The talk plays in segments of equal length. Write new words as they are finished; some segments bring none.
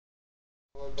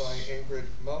followed by Ingrid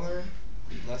Muller,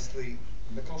 Leslie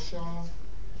Mickleshaw,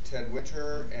 Ted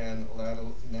Winter, and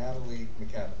Natalie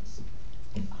McAdams.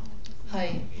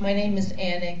 Hi, my name is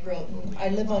Ann Eggroten. I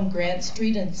live on Grant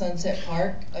Street in Sunset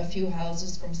Park, a few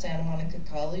houses from Santa Monica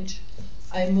College.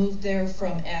 I moved there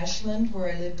from Ashland,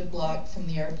 where I lived a block from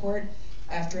the airport,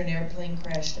 after an airplane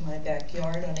crashed in my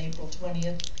backyard on April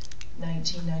 20th,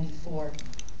 1994,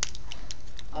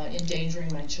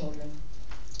 endangering my children.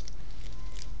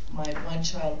 My one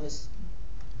child was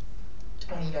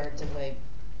 20 yards away.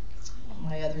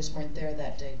 My others weren't there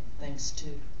that day, thanks to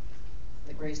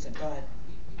the grace of God.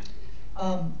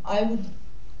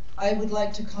 I would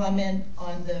like to comment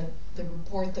on the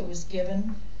report that was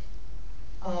given.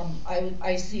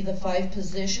 I see the 5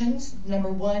 positions. Number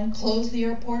 1, close the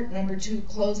airport. Number 2,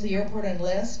 close the airport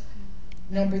unless.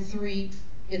 Number 3,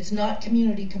 it's not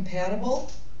community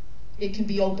compatible. It can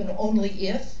be open only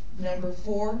if. Number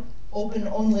 4, open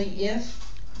only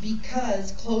if,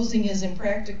 because closing is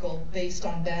impractical based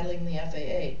on battling the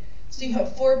FAA. So you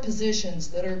have 4 positions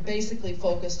that are basically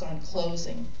focused on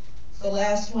closing. The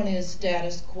last one is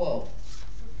status quo.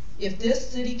 If this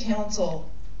city council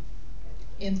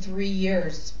in 3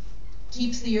 years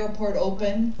keeps the airport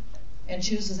open and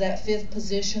chooses that 5th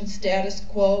position, status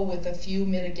quo with a few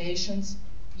mitigations,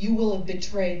 you will have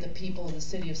betrayed the people of the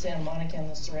city of Santa Monica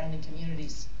and the surrounding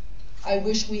communities. I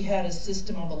wish we had a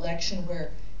system of election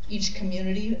where each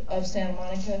community of Santa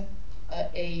Monica,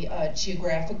 a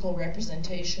geographical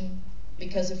representation,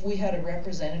 because if we had a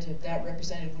representative, that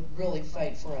representative would really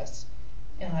fight for us.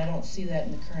 And I don't see that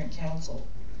in the current council.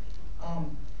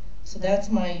 So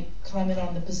that's my comment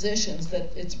on the positions,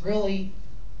 that it's really,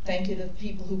 thank you to the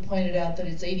people who pointed out that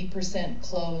it's 80%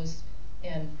 closed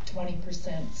and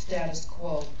 20% status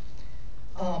quo.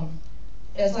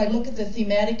 As I look at the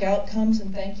thematic outcomes,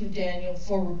 and thank you, Daniel,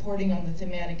 for reporting on the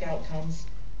thematic outcomes,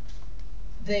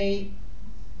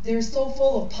 they're so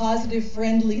full of positive,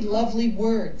 friendly, lovely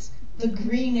words. The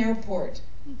green airport,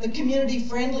 the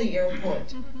community-friendly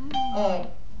airport, the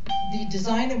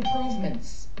design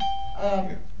improvements.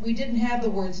 We didn't have the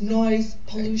words noise,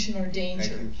 pollution, or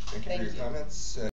danger. Thank you for your comments.